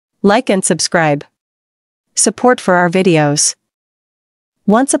Like and subscribe. Support for our videos.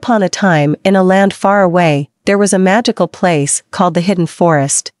 Once upon a time, in a land far away, there was a magical place called the Hidden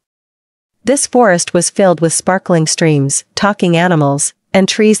Forest. This forest was filled with sparkling streams, talking animals, and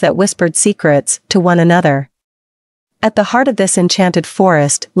trees that whispered secrets to one another. At the heart of this enchanted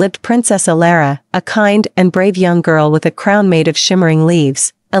forest lived Princess Elara, a kind and brave young girl with a crown made of shimmering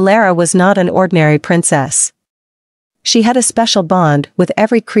leaves. Elara was not an ordinary princess. She had a special bond with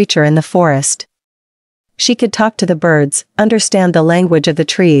every creature in the forest. She could talk to the birds, understand the language of the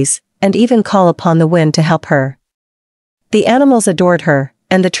trees, and even call upon the wind to help her. The animals adored her,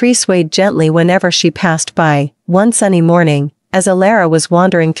 and the tree swayed gently whenever she passed by. One sunny morning, as Elara was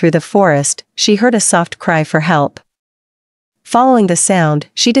wandering through the forest, she heard a soft cry for help. Following the sound,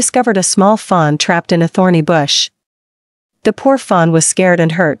 she discovered a small fawn trapped in a thorny bush. The poor fawn was scared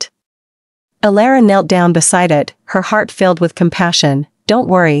and hurt. Elara knelt down beside it, her heart filled with compassion. "Don't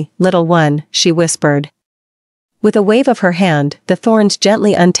worry, little one," she whispered. With a wave of her hand, the thorns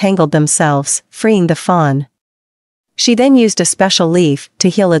gently untangled themselves, freeing the fawn. She then used a special leaf to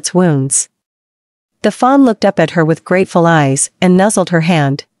heal its wounds. The fawn looked up at her with grateful eyes and nuzzled her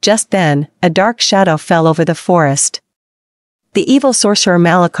hand. Just then, a dark shadow fell over the forest. The evil sorcerer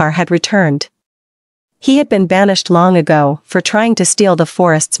Malakar had returned. He had been banished long ago for trying to steal the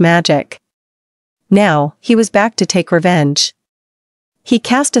forest's magic. Now, he was back to take revenge. He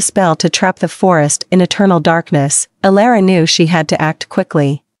cast a spell to trap the forest in eternal darkness. Elara knew she had to act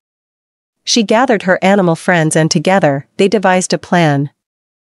quickly. She gathered her animal friends and together, they devised a plan.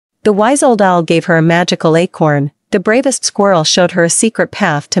 The wise old owl gave her a magical acorn, the bravest squirrel showed her a secret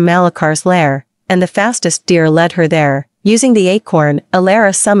path to Malakar's lair, and the fastest deer led her there. Using the acorn,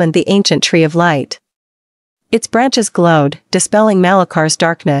 Elara summoned the ancient tree of light. Its branches glowed, dispelling Malakar's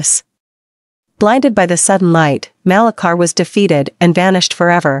darkness. Blinded by the sudden light, Malakar was defeated and vanished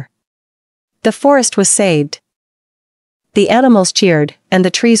forever. The forest was saved. The animals cheered, and the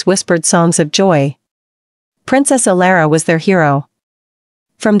trees whispered songs of joy. Princess Elara was their hero.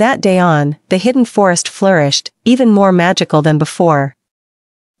 From that day on, the hidden forest flourished, even more magical than before.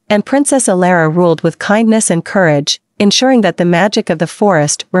 And Princess Elara ruled with kindness and courage, ensuring that the magic of the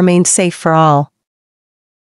forest remained safe for all.